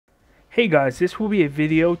Hey guys, this will be a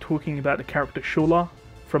video talking about the character Shaula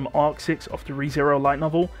from Arc 6 of the ReZero light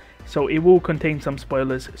novel, so it will contain some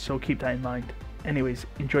spoilers, so keep that in mind. Anyways,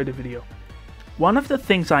 enjoy the video. One of the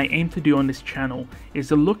things I aim to do on this channel is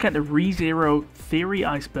to look at the ReZero theory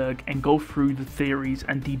iceberg and go through the theories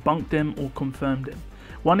and debunk them or confirm them.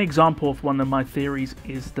 One example of one of my theories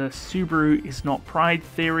is the Subaru is not pride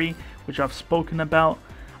theory, which I've spoken about.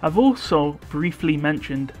 I've also briefly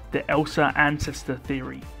mentioned the Elsa ancestor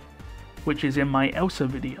theory, which is in my Elsa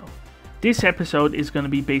video. This episode is going to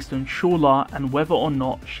be based on Shaula and whether or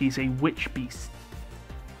not she's a witch beast.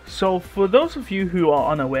 So for those of you who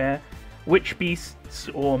are unaware, witch beasts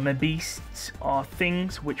or beasts are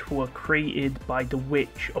things which were created by the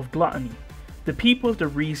witch of gluttony. The people of the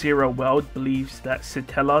ReZero world believes that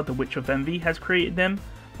Satella, the witch of envy, has created them,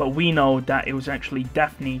 but we know that it was actually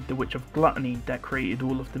Daphne, the witch of gluttony, that created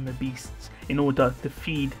all of the beasts in order to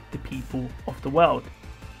feed the people of the world.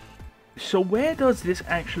 So where does this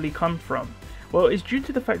actually come from? Well, it's due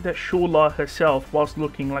to the fact that Shaula herself, whilst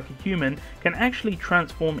looking like a human, can actually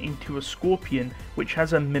transform into a scorpion, which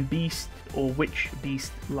has a beast or witch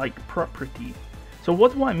beast like property. So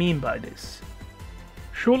what do I mean by this?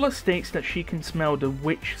 Shaula states that she can smell the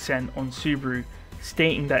witch scent on Subaru,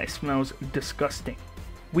 stating that it smells disgusting.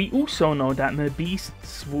 We also know that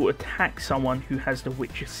beasts will attack someone who has the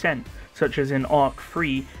witch's scent, such as in Arc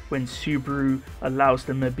 3 when Subaru allows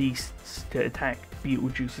the beasts to attack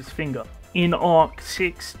Beetlejuice's finger. In Arc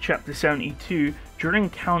 6, Chapter 72, during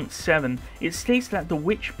Count 7, it states that the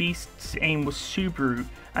witch beast's aim was Subaru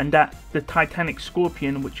and that the Titanic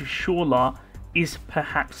Scorpion, which is Shaula, is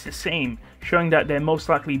perhaps the same, showing that they're most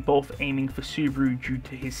likely both aiming for Subaru due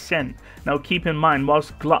to his scent. Now keep in mind,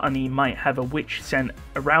 whilst Gluttony might have a witch scent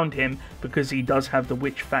around him because he does have the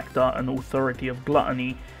witch factor and authority of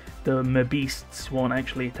Gluttony, the beasts won't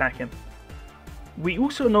actually attack him. We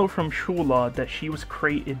also know from Shaula that she was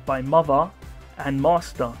created by Mother and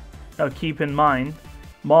Master. Now keep in mind,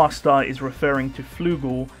 Master is referring to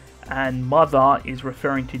Flugel and Mother is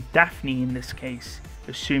referring to Daphne in this case,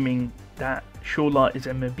 assuming that Shaula is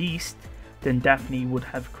a beast, then Daphne would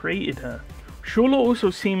have created her. Shaula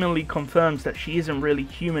also seemingly confirms that she isn't really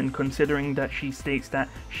human, considering that she states that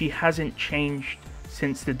she hasn't changed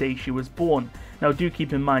since the day she was born. Now do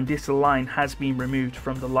keep in mind this line has been removed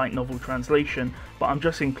from the light novel translation, but I'm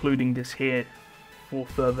just including this here for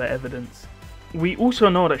further evidence. We also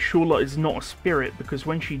know that Shaula is not a spirit because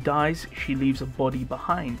when she dies she leaves a body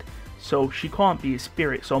behind, so she can't be a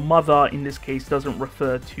spirit, so Mother in this case doesn't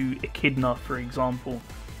refer to Echidna, for example.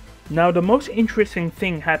 Now the most interesting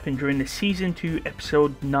thing happened during the Season 2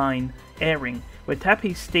 Episode 9 airing, where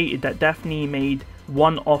Tappy stated that Daphne made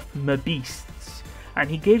one-off beasts, and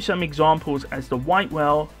he gave some examples as the white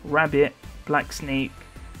whale, rabbit, black snake,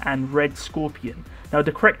 and red scorpion. Now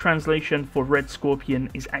the correct translation for red scorpion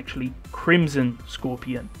is actually crimson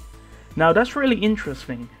scorpion. Now that's really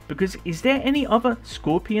interesting, because is there any other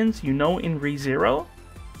scorpions you know in ReZero?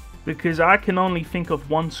 Because I can only think of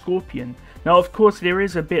one scorpion. Now of course there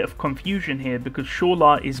is a bit of confusion here because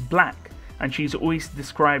Shaula is black and she's always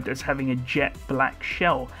described as having a jet black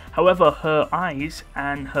shell. However, her eyes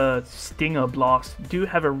and her stinger blast do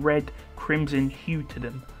have a red crimson hue to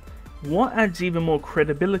them. What adds even more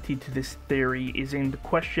credibility to this theory is in the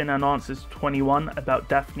question and answers 21 about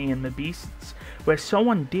Daphne and the beasts, where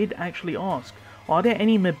someone did actually ask, are there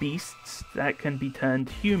any beasts that can be turned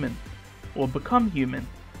human or become human?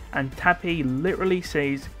 And Tappy literally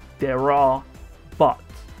says there are, but,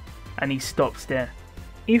 and he stops there.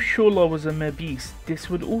 If Shaula was a beast, this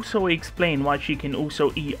would also explain why she can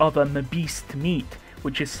also eat other beast meat,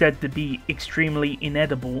 which is said to be extremely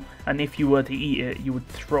inedible, and if you were to eat it you would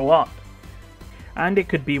throw up. And it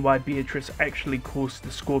could be why Beatrice actually calls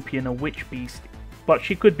the scorpion a witch beast, but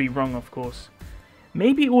she could be wrong of course.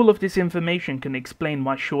 Maybe all of this information can explain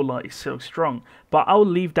why Shaula is so strong, but I'll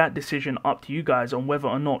leave that decision up to you guys on whether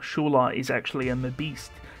or not Shaula is actually a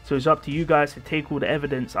beast. So it's up to you guys to take all the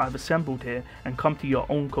evidence I've assembled here and come to your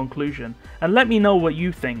own conclusion, and let me know what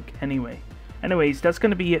you think Anyways, that's going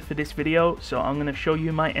to be it for this video, so I'm going to show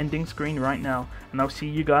you my ending screen right now, and I'll see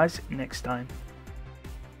you guys next time.